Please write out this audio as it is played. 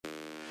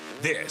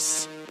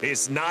This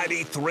is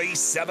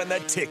 93.7 The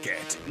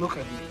Ticket. Look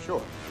at his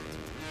short.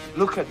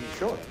 Look at his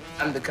short.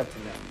 I'm the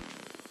captain now.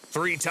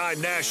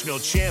 Three-time national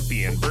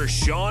champion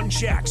Vershawn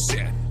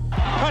Jackson.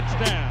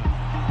 Touchdown.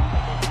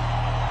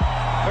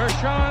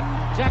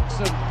 Vershawn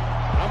Jackson,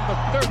 number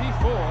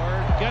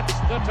 34, gets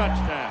the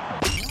touchdown.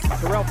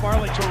 Terrell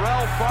Farley,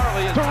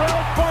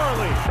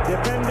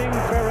 defending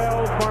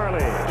Terrell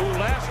Farley, who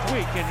last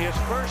week in his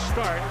first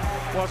start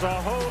was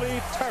a holy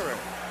terror,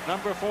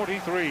 number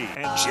 43.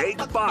 And Jake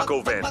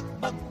Bakovic.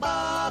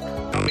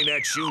 Coming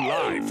at you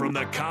live from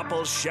the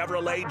Coppel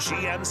Chevrolet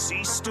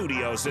GMC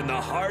studios in the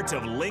heart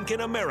of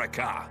Lincoln,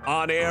 America.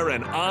 On air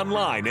and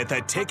online at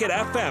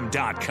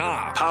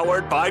theticketfm.com.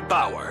 Powered by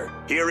Bauer.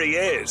 Here he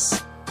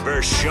is,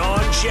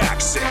 Vershawn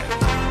Jackson.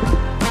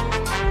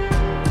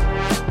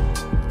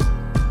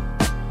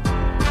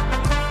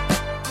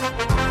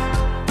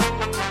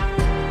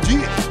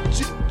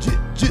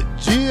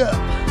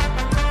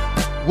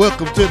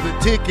 Welcome to the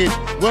ticket.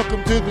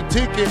 Welcome to the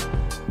ticket.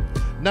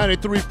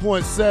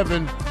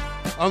 93.7.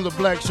 I'm the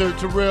black shirt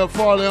Terrell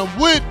Farley. I'm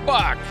with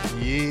Bach.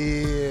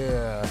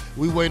 Yeah.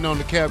 We waiting on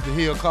the captain.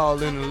 He'll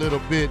call in a little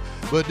bit.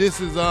 But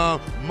this is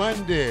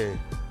Monday.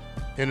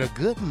 And a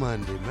good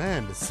Monday,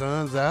 man. The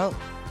sun's out.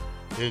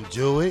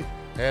 Enjoy it.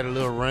 Had a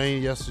little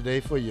rain yesterday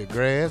for your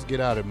grass. Get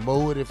out and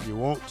mow it if you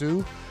want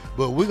to.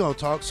 But we're going to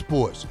talk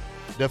sports.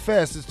 The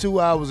fastest 2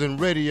 hours in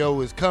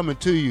radio is coming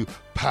to you,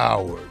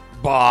 powered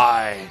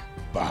by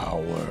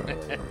Bauer.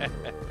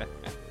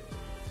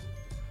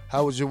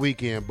 How was your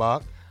weekend,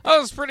 Bach? Oh,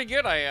 it was pretty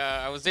good.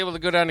 I was able to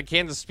go down to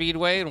Kansas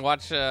Speedway and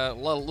watch a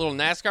little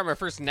NASCAR, my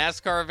first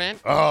NASCAR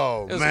event.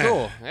 Oh, it was man.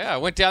 cool. Yeah, I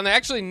went down there.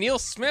 Actually, Neil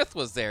Smith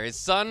was there. His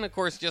son, of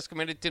course, just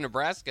committed to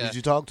Nebraska. Did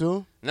you talk to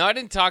him? No, I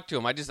didn't talk to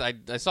him. I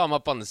saw him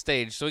up on the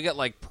stage. So we got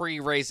like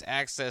pre-race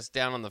access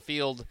down on the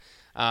field.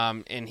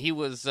 And he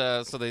was,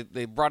 so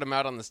they brought him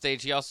out on the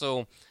stage. He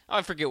also,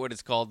 I forget what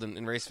it's called,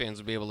 and race fans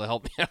would be able to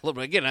help me out a little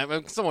bit. Again,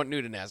 I'm somewhat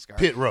new to NASCAR.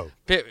 Pit row.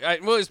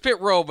 Well, it's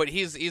pit row, but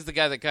he's the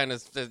guy that kind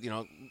of says,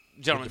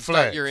 gentlemen,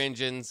 start your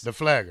engines. The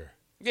flagger.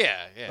 Yeah.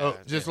 Oh,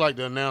 just like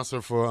the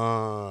announcer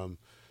for,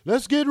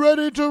 let's get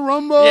ready to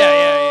rumble.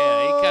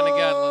 Yeah. He kind of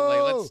got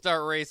like, let's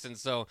start racing.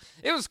 So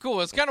it was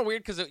cool. It's kind of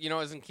weird because, it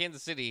was in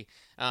Kansas City.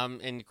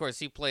 And, of course,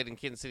 he played in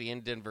Kansas City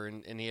and Denver,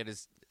 and he had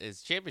his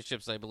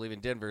championships, I believe, in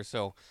Denver.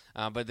 So,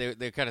 but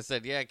they kind of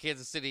said, yeah,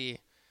 Kansas City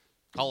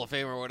Hall of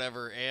Fame or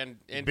whatever, and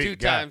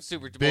two-time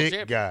Super Bowl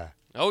champion. Big guy.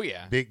 Oh,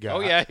 yeah. Big guy.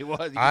 Oh, yeah, he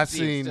was. I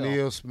seen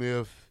Neil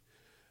Smith.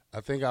 I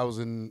think I was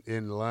in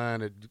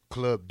line at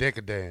Club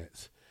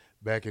Decadence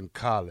back in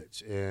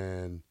college,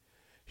 and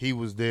he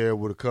was there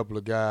with a couple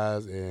of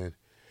guys, and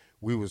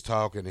we was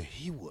talking, and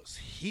he was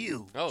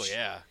huge. Oh,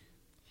 yeah.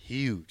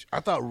 Huge.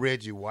 I thought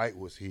Reggie White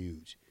was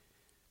huge.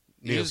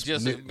 He was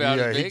just about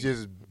as big? He's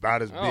just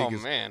about as big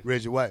as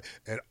Reggie White.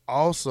 And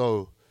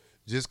also,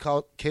 just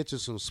catching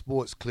some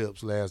sports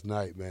clips last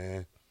night,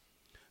 man.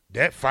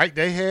 That fight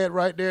they had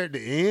right there at the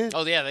end.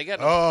 Oh, yeah, they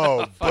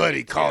got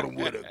Buddy caught him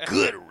with a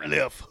good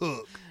left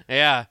hook.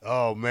 Yeah.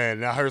 Oh, man.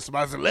 And I heard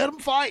somebody say, let him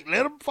fight.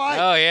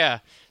 Oh, yeah.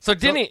 So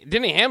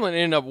Denny Hamlin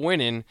ended up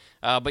winning.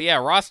 But, yeah,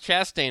 Ross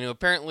Chastain, who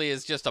apparently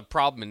is just a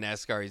problem in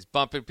NASCAR. He's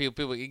bumping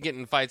people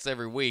getting in fights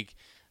every week.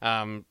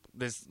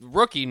 This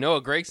rookie,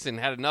 Noah Gragson,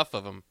 had enough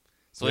of him.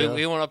 So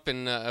he went up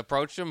and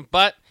approached him,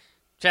 but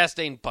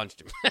Chastain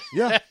punched him.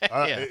 Yeah.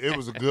 It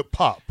was a good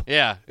pop.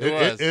 Yeah, it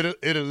was.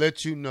 It'll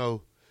let you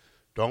know,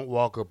 don't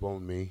walk up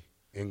on me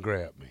and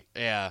grab me.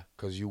 Yeah.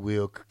 Because you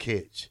will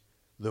catch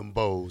them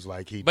bows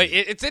like he But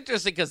did. it's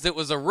interesting because it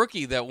was a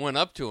rookie that went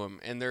up to him,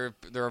 and there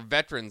are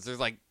veterans. There's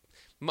like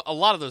a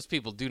lot of those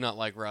people do not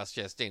like Ross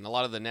Chastain, a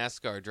lot of the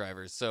NASCAR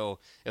drivers. So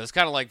it was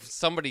kind of like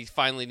somebody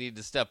finally needed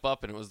to step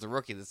up, and it was the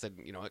rookie that said,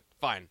 you know what,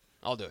 fine.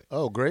 I'll do it.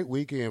 Oh, great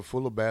weekend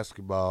full of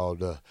basketball.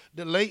 The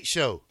Late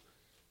Show.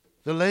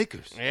 The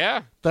Lakers.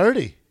 Yeah.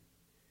 30.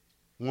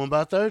 Won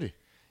by 30.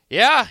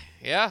 Yeah.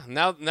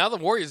 Now the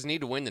Warriors need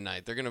to win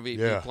tonight. They're going to be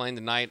playing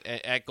tonight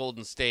at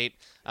Golden State.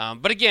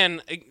 But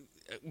again,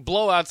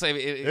 blowouts.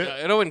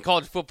 I know in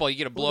college football you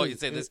get a blowout. You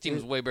say this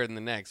team's way better than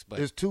the next. But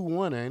it's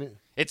 2-1, ain't it?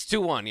 It's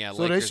 2-1, yeah.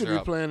 So Lakers they should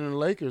be playing in the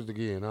Lakers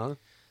again, huh?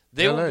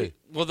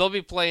 They'll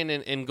be playing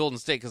in Golden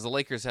State because the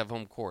Lakers have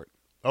home court.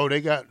 Oh,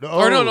 they got –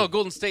 no,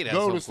 Golden State has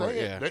Golden home court,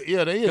 State.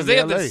 Yeah, they in because they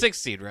have LA. the 6th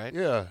seed, right?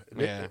 Yeah.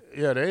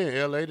 They in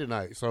L.A.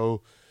 tonight.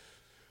 So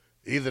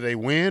either they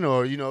win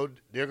or,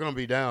 they're going to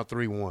be down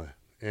 3-1.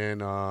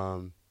 And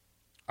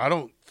I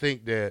don't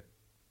think that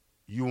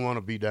you want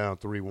to be down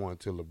 3-1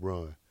 to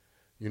LeBron.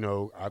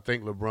 I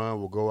think LeBron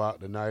will go out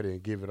tonight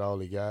and give it all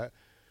he got.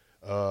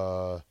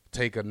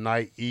 Take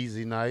a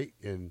easy night,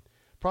 and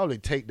probably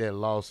take that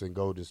loss in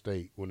Golden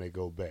State when they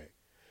go back.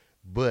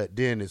 But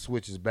then it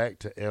switches back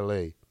to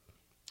L.A.,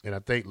 and I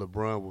think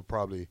LeBron will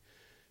probably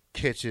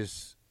catch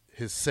his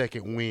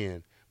second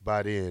win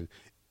by then,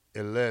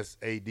 unless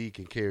AD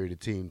can carry the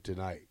team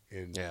tonight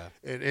and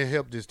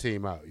help this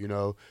team out,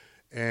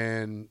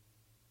 And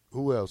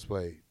who else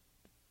played?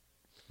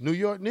 New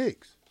York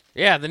Knicks.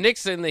 Yeah, the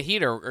Knicks and the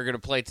Heat are going to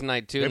play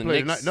tonight too. They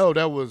played tonight. No,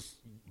 that was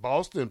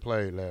Boston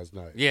played last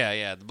night.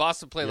 Yeah. The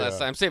Boston played last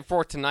night. I'm saying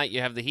for tonight,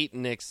 you have the Heat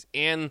and Knicks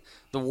and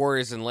the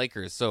Warriors and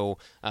Lakers. So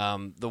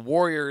the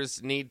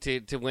Warriors need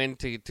to win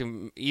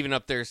to even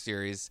up their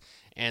series.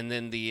 And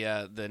then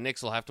the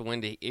Knicks will have to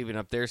win to even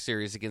up their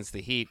series against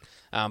the Heat.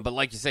 But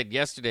like you said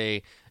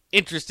yesterday,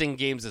 interesting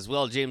games as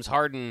well. James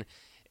Harden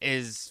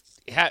is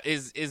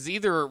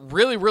either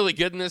really, really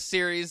good in this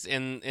series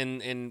and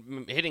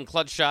hitting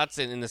clutch shots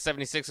and the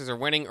 76ers are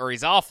winning, or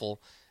he's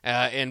awful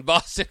and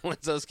Boston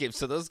wins those games.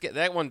 So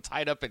that one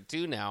tied up at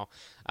 2 now.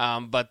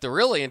 But the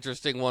really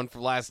interesting one for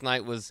last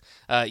night was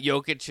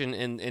Jokic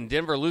and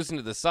Denver losing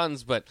to the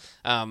Suns. But,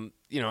 and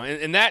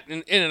that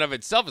in and of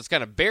itself is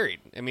kind of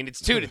buried. I mean,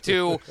 it's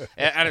 2-2.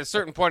 At a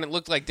certain point, it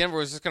looked like Denver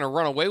was just going to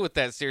run away with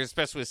that series,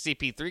 especially with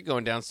CP3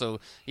 going down.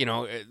 So,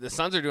 the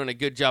Suns are doing a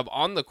good job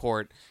on the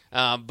court.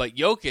 But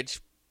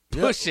Jokic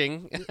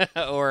pushing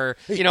or,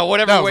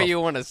 whatever way you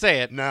want to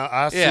say it. Now,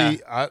 I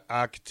see,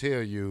 I can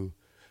tell you,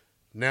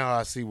 now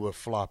I see where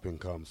flopping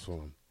comes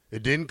from.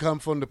 It didn't come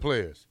from the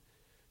players.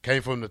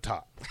 Came from the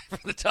top.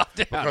 From the top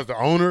down. Because the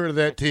owner of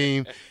that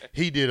team,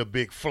 he did a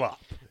big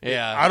flop.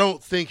 Yeah. I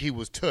don't think he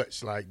was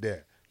touched like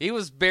that. He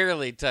was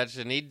barely touched,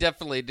 and he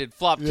definitely did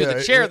flop to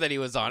the chair that he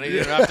was on. He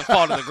didn't have to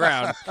fall to the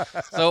ground.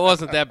 So it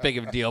wasn't that big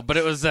of a deal. But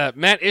it was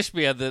Matt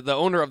Ishbia, the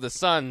owner of the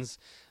Suns,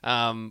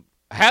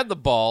 had the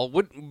ball,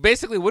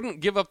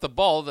 wouldn't give up the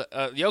ball.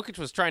 Jokic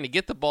was trying to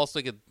get the ball so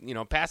he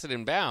could, pass it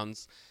in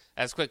bounds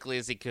as quickly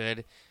as he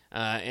could.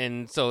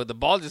 And so the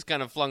ball just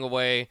kind of flung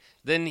away.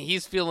 Then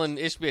he's feeling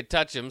Ishbia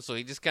touch him, so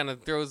he just kind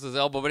of throws his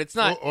elbow. But it's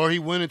not. Or he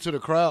went into the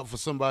crowd for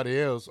somebody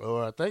else,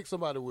 or I think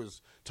somebody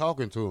was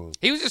talking to him.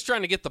 He was just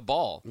trying to get the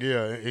ball.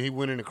 Yeah, he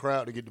went in the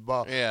crowd to get the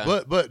ball. Yeah.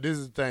 But this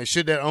is the thing.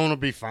 Should that owner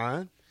be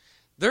fined?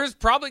 There's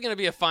probably going to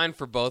be a fine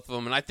for both of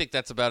them, and I think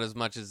that's about as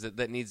much as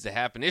that needs to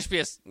happen.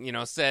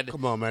 Ishbia, said,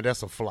 "Come on, man,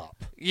 that's a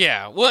flop."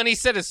 Yeah, well, and he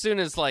said as soon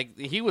as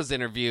he was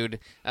interviewed,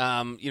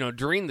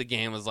 during the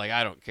game, was like,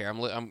 "I don't care.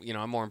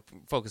 I'm more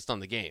focused on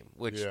the game."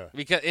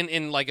 Because in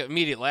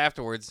immediately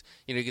afterwards,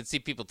 you could see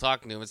people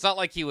talking to him. It's not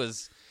like he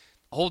was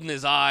holding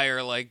his eye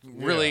or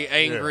really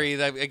angry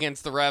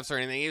against the refs or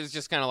anything. He was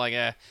just kind of like,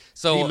 eh.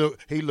 So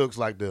he looks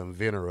like the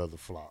inventor of the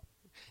flop.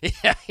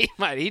 Yeah, he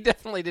might. He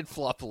definitely did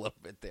flop a little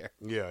bit there.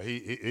 Yeah,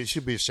 he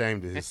should be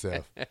ashamed of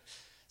himself.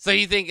 So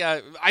you think?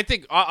 I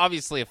think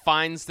obviously a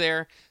fine's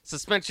there.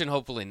 Suspension,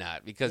 hopefully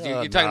not, because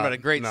you're talking about a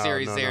great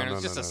series there, and it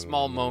was just a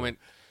small moment.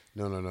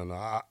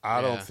 No.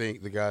 I don't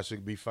think the guy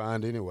should be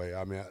fined anyway.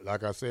 I mean,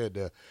 like I said,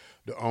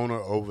 the owner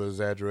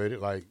over-exaggerated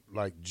like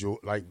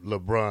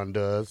LeBron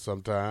does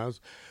sometimes.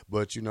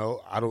 But,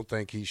 I don't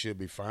think he should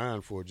be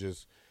fined for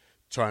just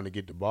trying to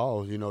get the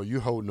ball. You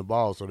holding the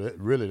ball, so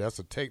that's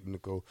a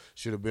technical.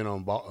 Should have been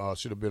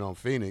on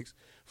Phoenix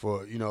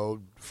for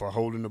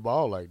holding the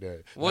ball like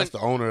that. That's the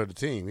owner of the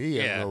team. He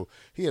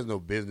has no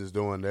business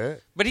doing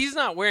that. But he's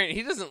not wearing.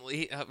 He doesn't.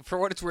 For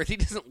what it's worth, he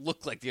doesn't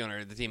look like the owner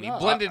of the team. He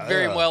blended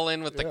very well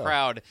in with the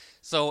crowd.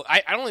 So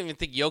I don't even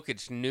think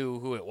Jokic knew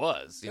who it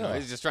was.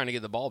 He's just trying to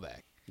get the ball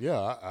back.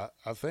 Yeah,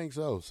 I think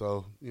so.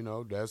 So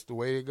that's the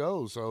way it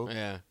goes. So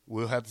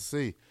we'll have to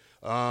see.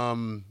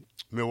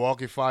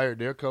 Milwaukee fired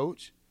their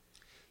coach.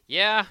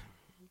 Yeah.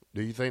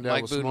 Do you think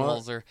that was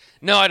smart?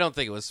 No, I don't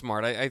think it was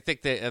smart. I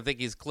think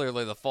he's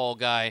clearly the fall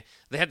guy.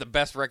 They had the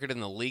best record in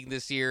the league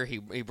this year. He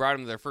brought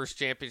them to their first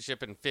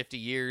championship in 50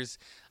 years.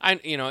 And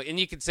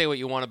you can say what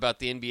you want about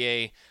the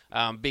NBA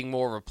being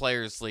more of a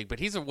players' league, but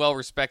he's a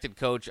well-respected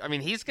coach. I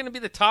mean, he's going to be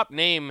the top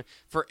name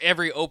for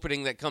every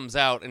opening that comes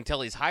out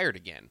until he's hired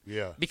again.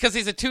 Yeah. Because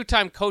he's a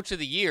 2-time coach of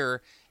the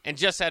year. And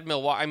just had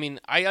Milwaukee. I mean,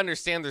 I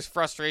understand there's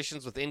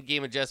frustrations with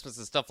in-game adjustments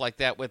and stuff like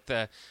that with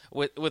the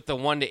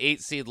 1-8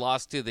 seed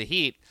loss to the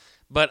Heat,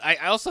 but I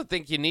also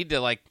think you need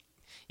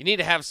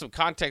to have some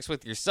context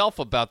with yourself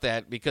about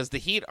that, because the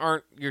Heat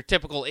aren't your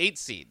typical 8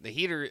 seed. The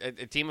Heat are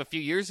a team a few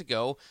years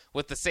ago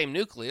with the same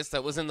nucleus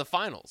that was in the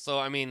finals. So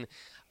I mean,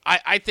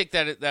 I think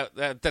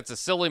that's a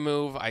silly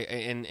move.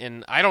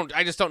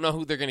 I just don't know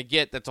who they're going to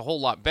get. That's a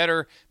whole lot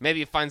better. Maybe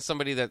you find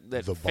somebody that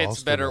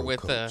fits better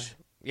with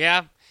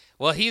yeah.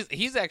 Well,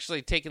 he's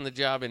actually taken the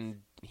job in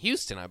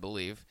Houston, I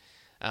believe.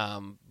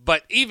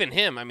 But even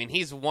him, I mean,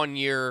 he's 1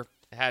 year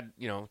had,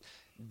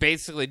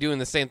 basically doing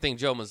the same thing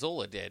Joe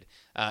Mazzulla did,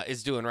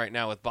 is doing right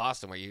now with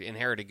Boston, where you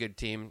inherit a good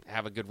team,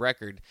 have a good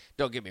record.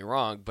 Don't get me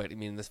wrong, but I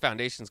mean, this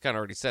foundation's kind of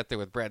already set there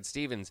with Brad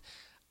Stevens.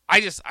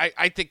 I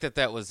think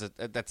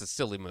that's a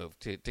silly move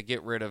to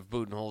get rid of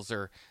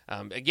Budenholzer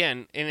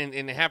again, and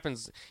it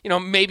happens.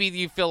 Maybe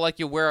you feel like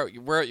you wear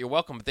out your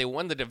welcome, but they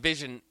won the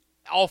division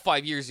all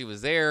 5 years he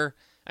was there.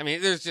 I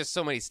mean, there's just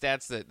so many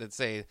stats that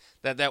say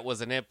that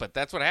wasn't it, but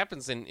that's what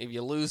happens if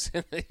you lose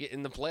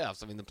in the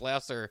playoffs. I mean, the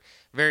playoffs are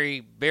very,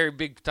 very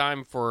big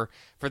time for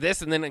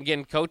this, and then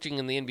again, coaching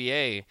in the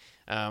NBA,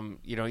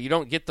 you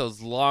don't get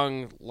those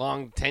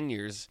long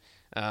tenures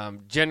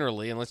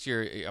generally, unless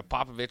you're a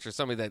Popovich or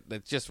somebody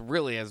that just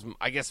really has,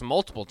 I guess,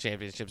 multiple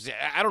championships.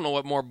 I don't know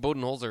what more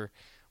Budenholzer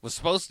was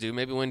supposed to do.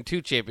 Maybe win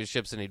 2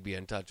 championships and he'd be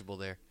untouchable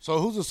there. So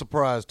who's a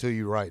surprise to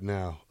you right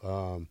now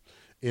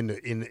in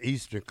the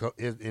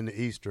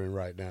Eastern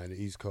right now, in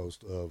the East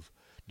Coast of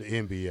the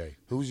NBA?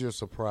 Who's your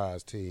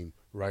surprise team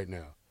right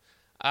now?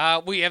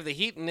 We have the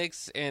Heat,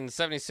 Knicks, and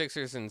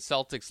 76ers and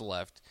Celtics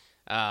left.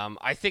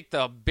 I think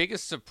the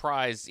biggest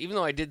surprise, even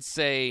though I did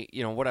say,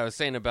 what I was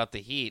saying about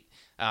the Heat,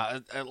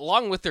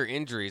 along with their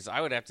injuries,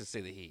 I would have to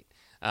say the Heat.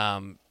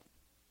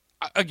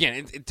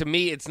 Again, to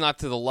me, it's not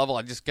to the level.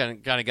 I just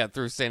kind of got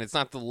through saying it's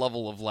not the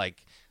level of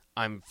like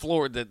I'm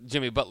floored that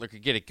Jimmy Butler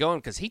could get it going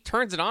because he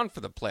turns it on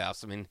for the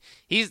playoffs. I mean,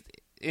 he's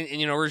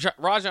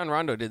Rajon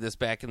Rondo did this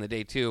back in the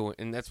day too,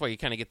 and that's why you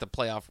kind of get the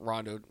playoff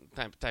Rondo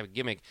type of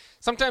gimmick.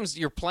 Sometimes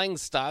your playing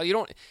style, you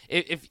don't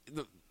if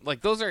like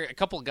those are a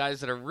couple of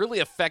guys that are really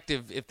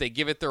effective if they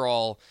give it their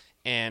all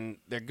and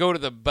they go to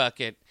the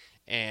bucket.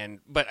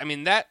 But I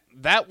mean that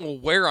will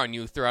wear on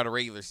you throughout a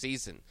regular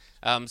season.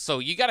 So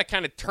you got to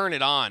kind of turn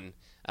it on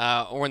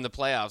when the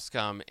playoffs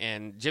come,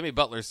 and Jimmy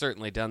Butler's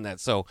certainly done that.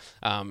 So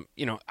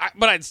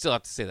but I'd still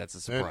have to say that's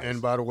a surprise.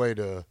 And by the way,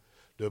 the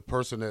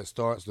person that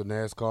starts the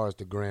NASCAR is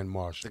the Grand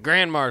Marshal. The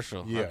Grand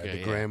Marshal. Yeah,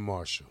 okay, Grand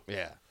Marshal.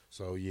 Yeah.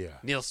 So yeah.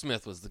 Neil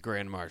Smith was the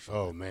Grand Marshal.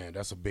 Oh man,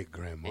 that's a big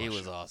Grand Marshal. He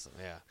was awesome.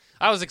 Yeah,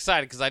 I was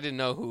excited because I didn't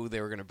know who they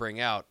were going to bring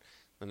out.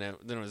 And then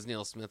it was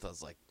Neil Smith. I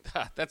was like,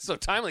 that's so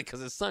timely because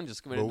his son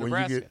just committed to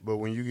Nebraska. But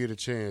when you get a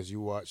chance, you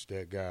watch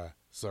that guy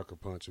sucker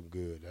punch him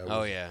good.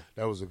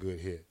 That was a good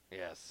hit.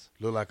 Yes.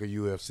 Looked like a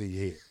UFC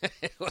hit.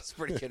 It was a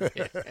pretty good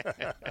hit.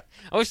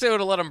 I wish they would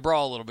have let him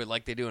brawl a little bit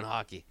like they do in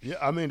hockey. Yeah,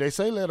 I mean, they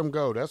say let him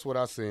go. That's what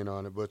I seen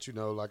on it. But,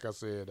 like I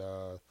said,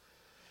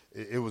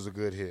 it was a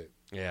good hit.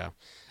 Yeah.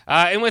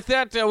 And with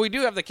that, we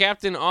do have the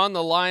captain on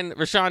the line,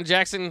 Rashawn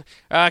Jackson.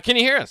 Can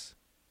you hear us?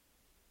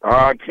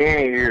 I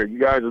can't hear. You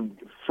guys are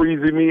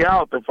freezing me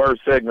out the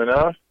first segment,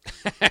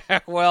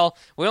 huh? Well,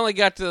 we only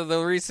got to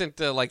the recent,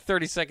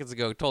 30 seconds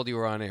ago, told you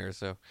were on air.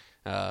 So.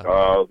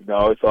 No,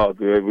 it's all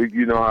good.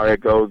 You know how that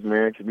goes,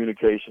 man,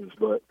 communications.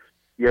 But,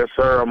 yes,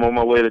 sir, I'm on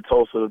my way to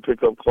Tulsa to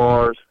pick up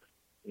cars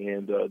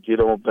and get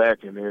on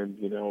back and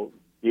then,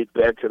 get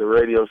back to the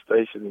radio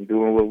station and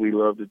doing what we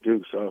love to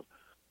do. So,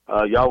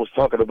 y'all was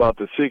talking about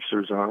the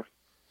Sixers, huh?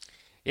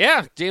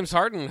 Yeah, James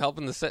Harden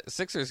helping the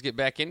Sixers get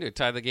back into it,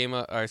 tie the game,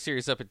 our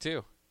series up at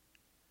 2.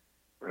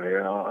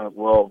 Yeah,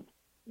 well,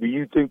 do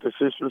you think the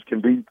Sixers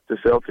can beat the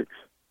Celtics?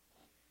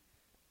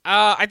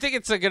 I think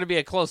it's going to be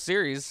a close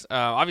series.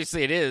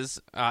 Obviously, it is.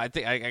 I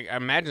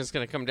imagine it's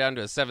going to come down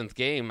to a 7th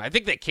game. I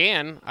think they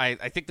can. I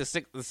think the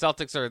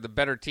Celtics are the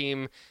better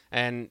team,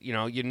 and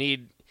you're going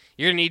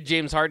to need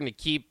James Harden to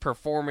keep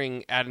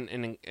performing at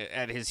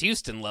his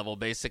Houston level,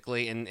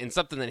 basically, and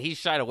something that he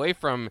shied away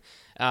from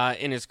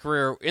in his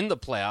career in the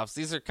playoffs.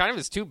 These are kind of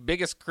his 2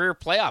 biggest career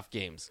playoff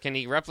games. Can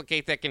he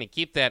replicate that? Can he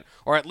keep that?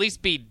 Or at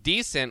least be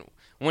decent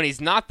when he's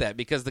not that?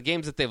 Because the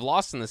games that they've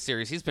lost in the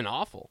series, he's been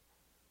awful.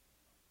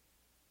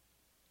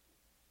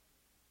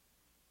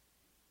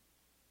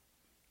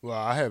 Well,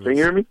 I haven't. Can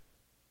you hear me?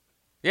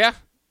 Yeah.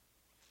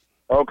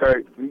 Okay.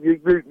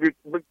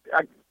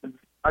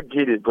 I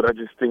get it, but I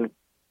just think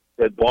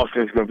that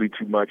Boston's going to be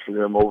too much for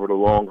them over the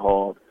long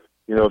haul.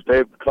 If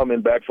they're coming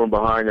back from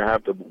behind and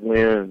have to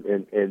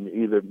win and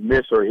either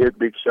miss or hit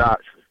big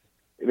shots,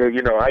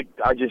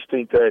 I just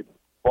think that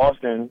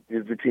Boston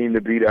is the team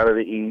to beat out of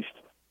the East.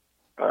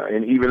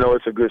 And even though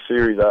it's a good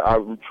series, I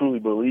truly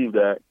believe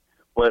that.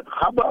 But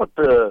how about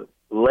the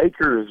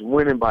Lakers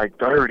winning by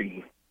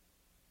 30?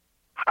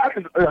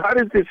 How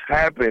does this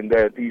happen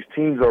that these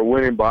teams are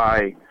winning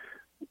by,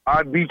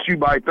 I beat you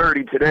by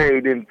 30 today,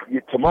 then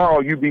tomorrow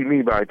you beat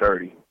me by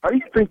 30? How do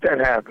you think that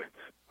happens?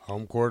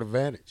 Home court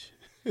advantage.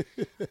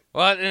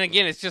 Well, and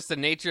again, it's just the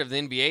nature of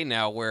the NBA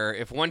now where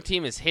if one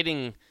team is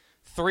hitting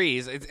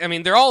threes,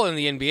 they're all in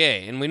the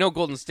NBA, and we know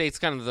Golden State's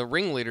kind of the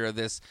ringleader of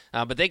this,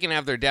 but they can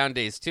have their down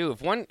days too.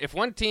 If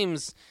one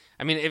team's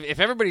if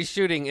everybody's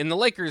shooting, and the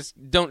Lakers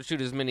don't shoot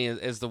as many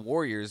as the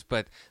Warriors,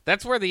 but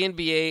that's where the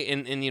NBA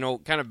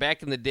and kind of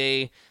back in the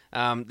day,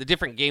 the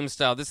different game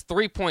style, this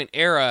 3-point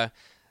era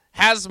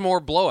has more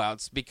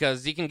blowouts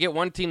because you can get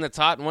one team that's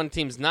hot and one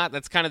team's not.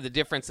 That's kind of the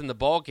difference in the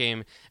ball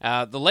game.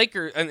 The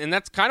Lakers, and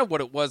that's kind of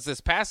what it was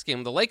this past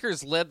game. The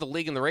Lakers led the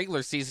league in the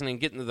regular season and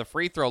getting to the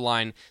free throw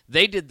line.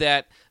 They did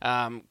that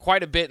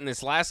quite a bit in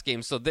this last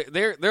game, so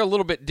they're a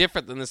little bit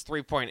different than this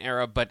 3-point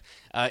era. But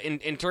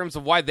in terms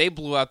of why they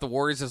blew out the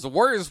Warriors, is the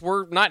Warriors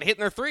were not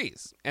hitting their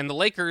threes, and the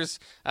Lakers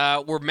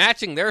were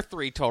matching their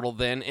 3 total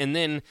then, and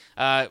then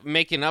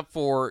making up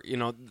for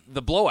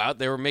the blowout.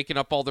 They were making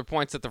up all their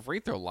points at the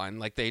free throw line,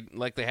 like they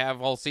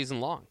have all season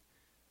long.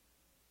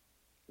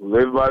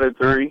 Live by the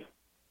 3,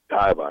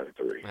 die by the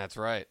 3. That's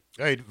right.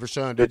 Hey,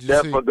 Rashawn, the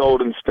death of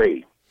Golden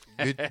State.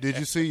 Did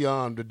you see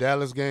the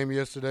Dallas game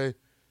yesterday?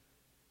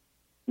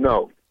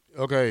 No.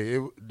 Okay.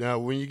 Now,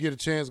 when you get a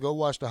chance, go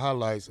watch the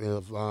highlights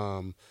of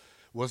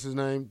what's his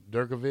name,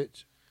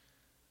 Durkovic.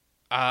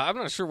 I'm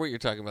not sure what you're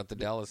talking about. The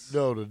Dallas.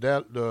 No,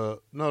 no,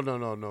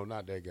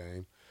 not that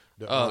game.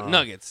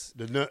 Nuggets.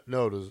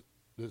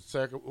 The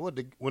second,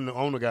 when the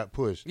owner got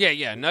pushed.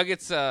 Yeah.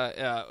 Nuggets.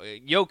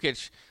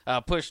 Jokic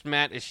pushed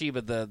Matt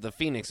Ishbia, the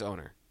Phoenix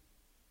owner.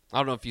 I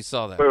don't know if you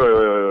saw that. Wait.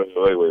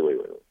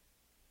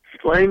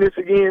 explain this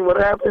again? What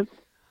happened?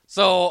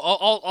 So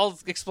I'll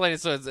explain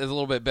it so it's a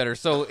little bit better.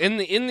 So in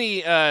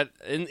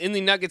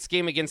the Nuggets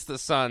game against the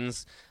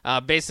Suns,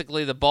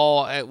 basically the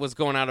ball was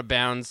going out of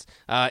bounds.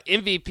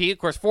 MVP, of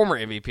course, former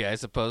MVP, I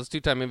suppose,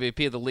 2-time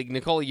MVP of the league,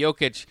 Nikola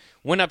Jokic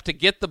went up to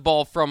get the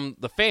ball from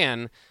the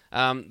fan.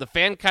 The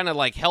fan kind of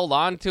like held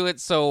on to it,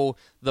 so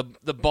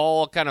the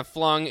ball kind of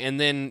flung, and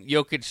then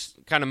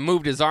Jokic kind of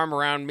moved his arm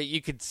around.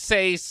 You could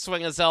say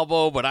swing his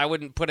elbow, but I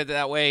wouldn't put it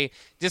that way.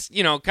 Just,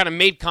 kind of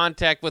made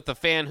contact with the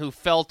fan, who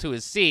fell to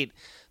his seat.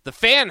 The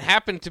fan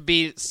happened to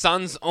be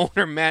Suns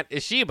owner Matt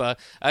Ishbia,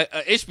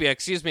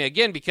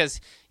 again,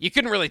 because you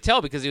couldn't really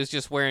tell because he was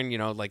just wearing,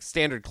 like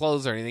standard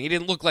clothes or anything. He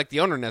didn't look like the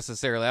owner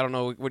necessarily. I don't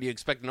know what you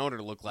expect an owner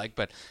to look like,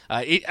 but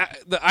I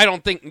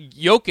don't think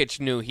Jokic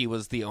knew he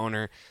was the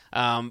owner.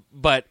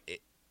 But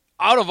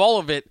out of all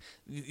of it,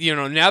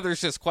 now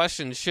there's just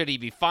questions: should he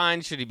be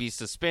fined? Should he be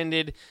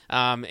suspended?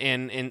 And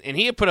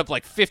he had put up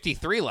like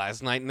 53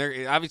 last night, and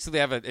they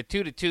have a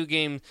 2-2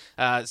 game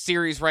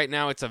series right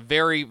now. It's a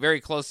very,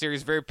 very close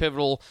series, very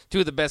pivotal. Two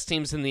of the best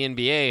teams in the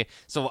NBA.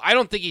 So I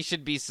don't think he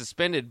should be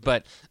suspended.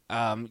 But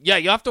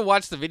you have to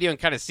watch the video and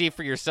kind of see it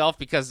for yourself,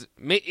 because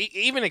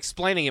even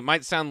explaining it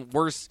might sound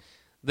worse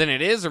than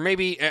it is, or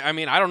maybe I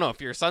don't know. If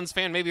you're a Suns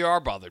fan, maybe you are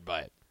bothered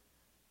by it.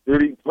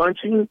 Did he punch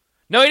him?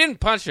 No, he didn't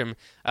punch him.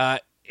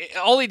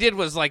 All he did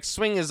was like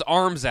swing his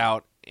arms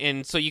out,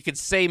 and so you could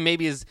say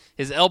maybe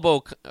his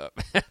elbow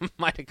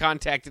might have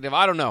contacted him.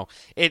 I don't know.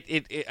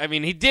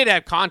 He did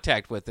have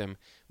contact with him,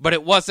 but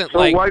it wasn't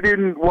like. So why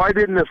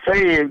didn't the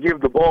fan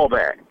give the ball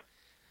back?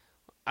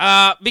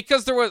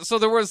 Because there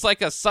was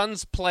like a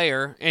Suns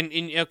player, and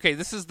okay,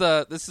 this is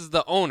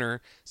the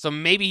owner, so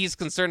maybe he's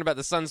concerned about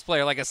the Suns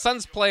player. Like a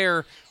Suns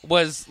player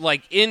was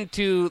like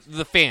into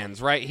the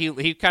fans, right?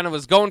 He kind of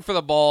was going for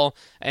the ball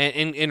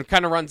and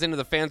kind of runs into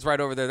the fans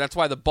right over there. That's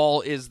why the ball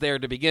is there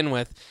to begin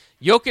with.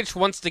 Jokic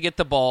wants to get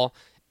the ball,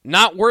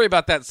 not worry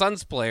about that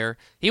Suns player.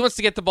 He wants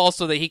to get the ball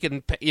so that he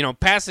can,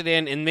 pass it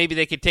in, and maybe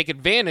they could take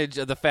advantage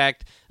of the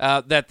fact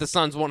that the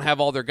Suns won't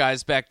have all their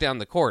guys back down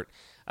the court.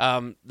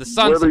 The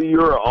Suns, whether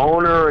you're an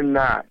owner or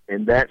not,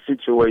 in that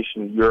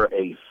situation, you're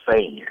a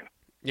fan.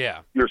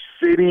 Yeah. You're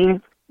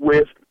sitting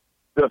with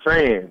the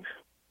fans.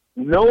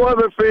 No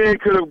other fan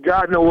could have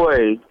gotten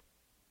away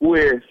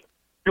with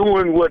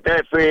doing what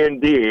that fan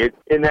did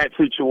in that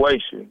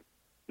situation.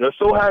 It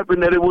so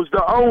happened that it was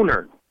the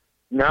owner.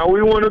 Now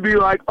we want to be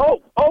like, well,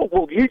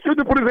 he should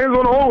have put his hands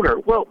on the owner.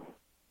 Well,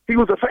 he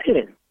was a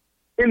fan.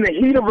 In the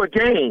heat of a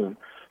game,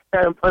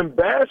 and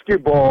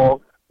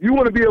basketball, you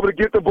want to be able to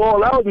get the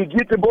ball out and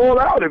get the ball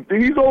out. If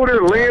he's over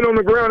there laying on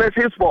the ground, that's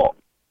his fault.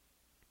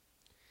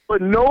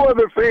 But no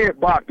other fan,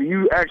 Bach, do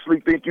you actually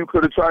think you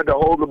could have tried to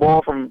hold the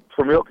ball from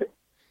Jokic?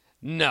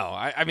 No,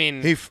 I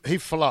mean... He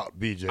flopped,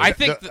 BJ. I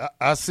think...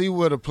 I see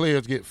where the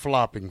players get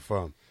flopping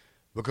from,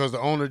 because the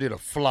owner did a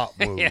flop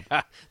move.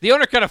 Yeah, the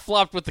owner kind of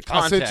flopped with the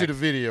contact. I sent you the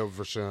video,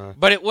 Vershawn.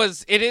 But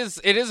it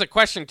is a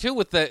question, too,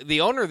 with the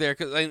owner there,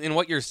 and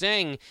what you're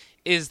saying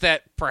is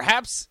that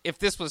perhaps if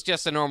this was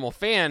just a normal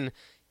fan,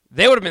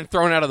 they would have been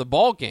thrown out of the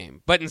ball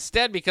game. But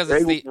instead, because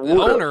it's the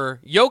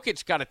owner,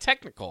 Jokic got a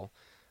technical.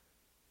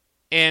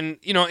 And,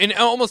 in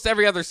almost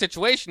every other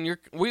situation,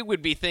 we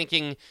would be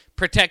thinking,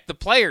 protect the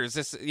players.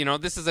 This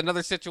is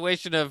another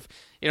situation of,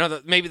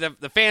 maybe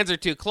the fans are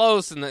too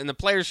close and the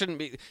players shouldn't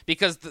be,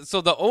 because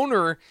the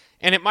owner,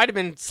 and it might have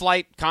been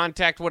slight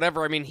contact,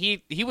 whatever. I mean,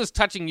 he was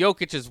touching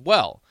Jokic as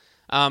well.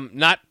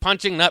 Not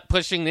punching, not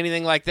pushing,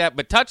 anything like that,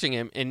 but touching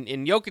him. And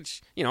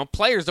Jokic,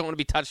 players don't want to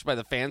be touched by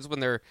the fans when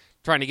they're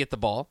trying to get the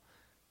ball.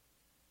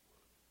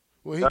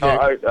 Well,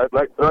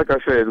 like I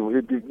said,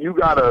 you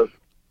gotta.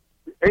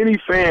 Any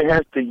fan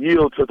has to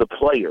yield to the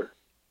player.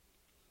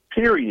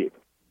 Period.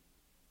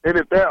 And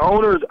if that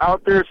owner is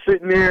out there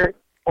sitting there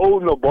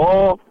holding the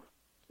ball,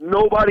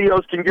 nobody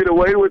else can get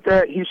away with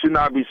that. He should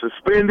not be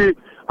suspended.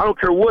 I don't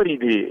care what he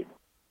did.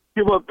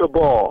 Give up the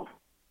ball,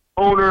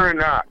 owner or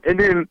not, and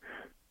then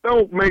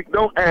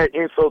don't add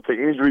insult to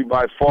injury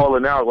by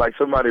falling out like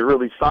somebody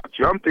really socked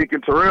you. I'm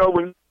thinking Terrell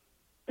when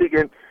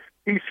thinking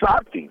he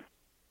socked him.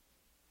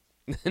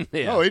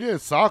 Yeah. No, he didn't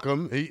sock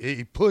him.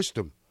 He pushed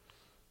him.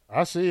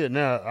 I see it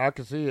now. I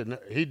can see it now.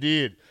 He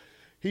did.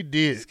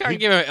 He's kind of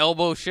giving him an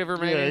elbow shiver,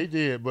 maybe. Yeah, he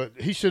did, but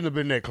he shouldn't have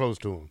been that close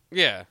to him.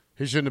 Yeah.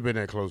 He shouldn't have been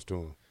that close to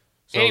him.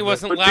 So and he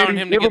wasn't allowing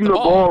him to get the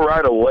ball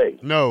right away.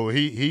 No,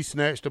 he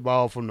snatched the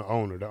ball from the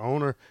owner. The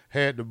owner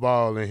had the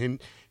ball, and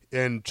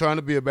trying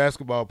to be a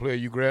basketball player,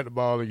 you grab the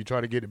ball and you try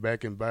to get it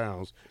back in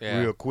bounds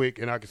real quick,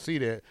 and I could see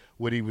that,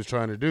 what he was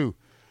trying to do.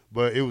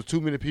 But it was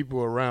too many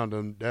people around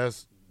him.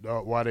 That's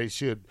why they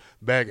should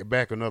bag it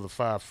back another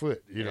 5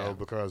 foot,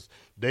 because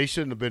they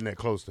shouldn't have been that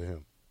close to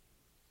him.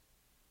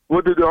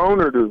 What did the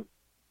owner do?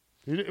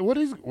 What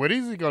is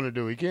he going to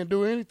do? He can't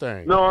do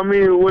anything. No, I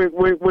mean,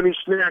 when he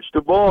snatched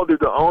the ball, did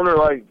the owner,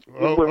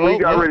 when we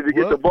got ready to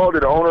get the ball,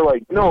 did the owner,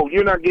 no,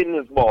 you're not getting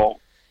this ball?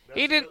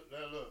 He didn't. Look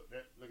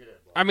at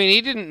that ball. I mean,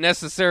 he didn't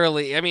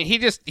necessarily. I mean, he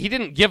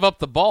didn't give up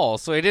the ball,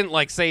 so he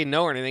didn't say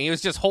no or anything. He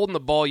was just holding the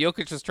ball.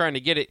 Jokic was trying to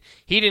get it.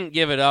 He didn't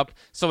give it up.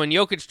 So when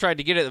Jokic tried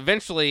to get it,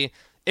 eventually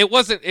It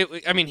wasn't.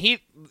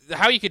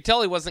 How you could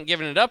tell he wasn't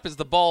giving it up is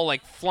the ball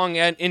like flung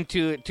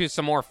into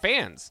some more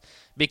fans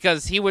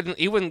because he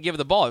wouldn't give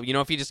the ball. You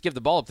know, if he just give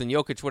the ball up, then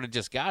Jokic would have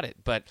just got it.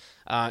 But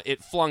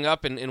it flung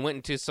up and went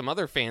into some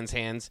other fans'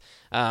 hands.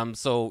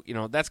 So you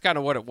know that's kind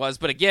of what it was.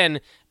 But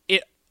again,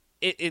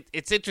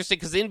 it's interesting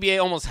because the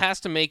NBA almost has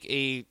to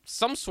make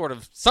some sort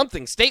of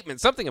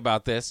statement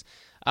about this.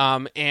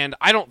 And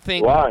I don't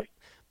think why.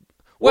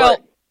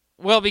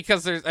 Well,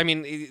 because there's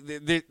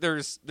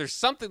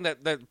something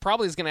that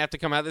probably is going to have to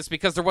come out of this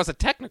because there was a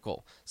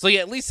technical, so you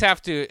at least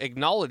have to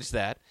acknowledge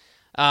that.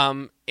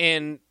 So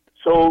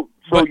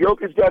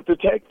Jokic got the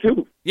tech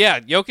too. Yeah,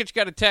 Jokic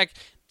got a tech,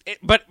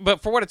 but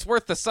for what it's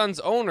worth, the Suns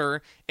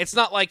owner, it's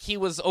not like he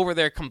was over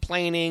there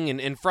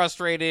complaining and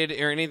frustrated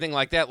or anything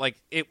like that.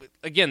 Like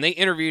again, they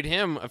interviewed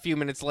him a few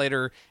minutes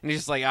later, and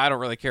he's just like, I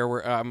don't really care.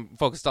 I'm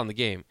focused on the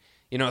game.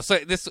 You know, so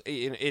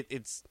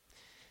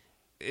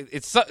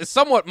it's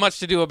somewhat much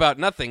to do about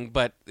nothing,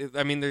 but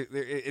I mean,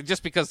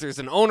 just because there's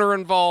an owner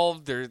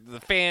involved,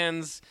 the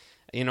fans,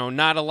 you know,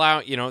 not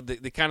allow, you know,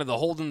 the kind of the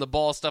holding the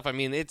ball stuff. I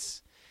mean,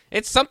 it's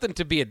something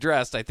to be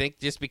addressed. I think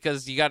just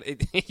because you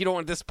don't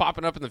want this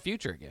popping up in the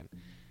future again.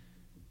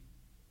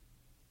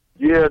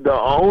 Yeah, the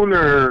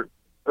owner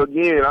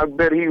again. I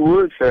bet he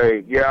would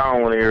say, "Yeah, I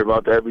don't want to hear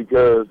about that,"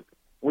 because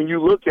when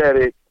you look at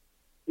it,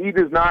 he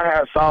does not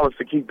have solace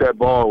to keep that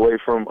ball away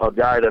from a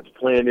guy that's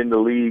playing in the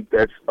league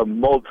that's a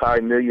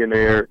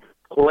multi-millionaire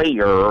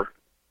player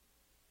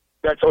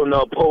that's on the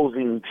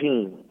opposing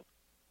team.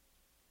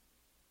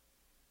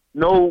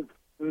 No,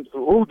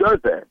 who does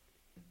that?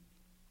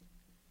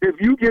 If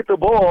you get the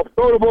ball,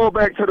 throw the ball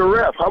back to the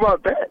ref. How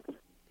about that?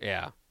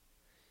 Yeah.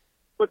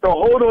 But to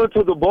hold on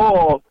to the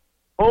ball,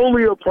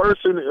 only a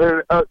person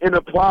in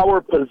a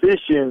power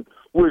position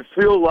would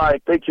feel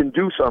like they can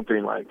do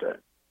something like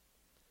that.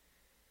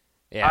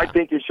 Yeah. I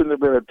think it shouldn't have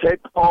been a tech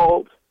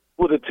call.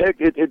 Well, the tech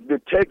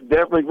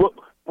definitely. What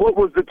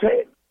was the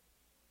tech?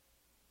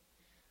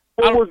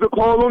 What was the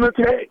call on the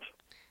tech?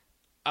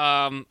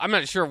 I'm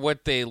not sure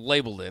what they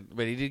labeled it,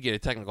 but he did get a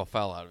technical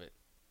foul out of it.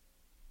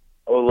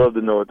 I would love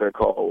to know what that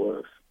call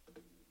was.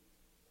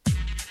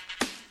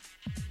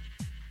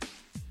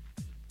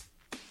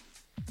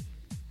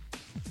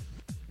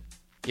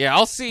 Yeah,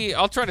 I'll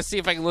try to see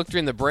if I can look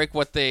during the break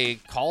what they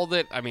called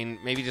it. I mean,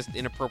 maybe just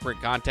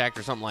inappropriate contact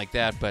or something like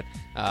that. But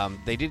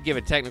they did give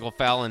a technical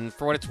foul, and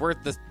for what it's worth,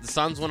 the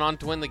Suns went on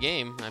to win the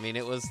game. I mean,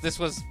 this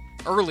was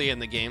early in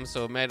the game,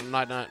 so it might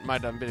not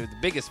have been the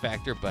biggest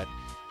factor, but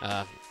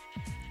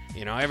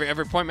you know,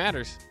 every point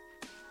matters.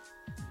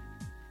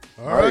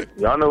 All right,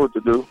 y'all know what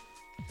to do.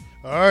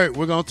 All right,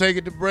 we're gonna take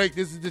it to break.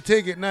 This is the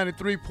Ticket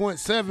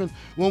 93.7.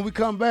 When we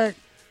come back,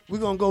 we're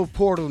gonna go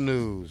Portal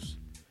News.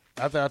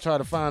 After I try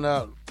to find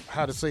out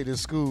how to say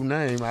this school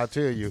name, I'll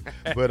tell you.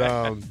 But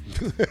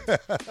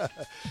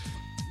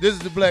this is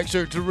the Black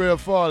Shirt, Terrell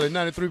Farley,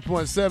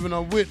 93.7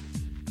 on with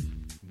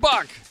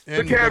Buck.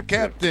 And the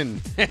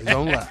captain is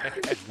on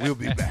live. We'll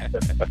be back.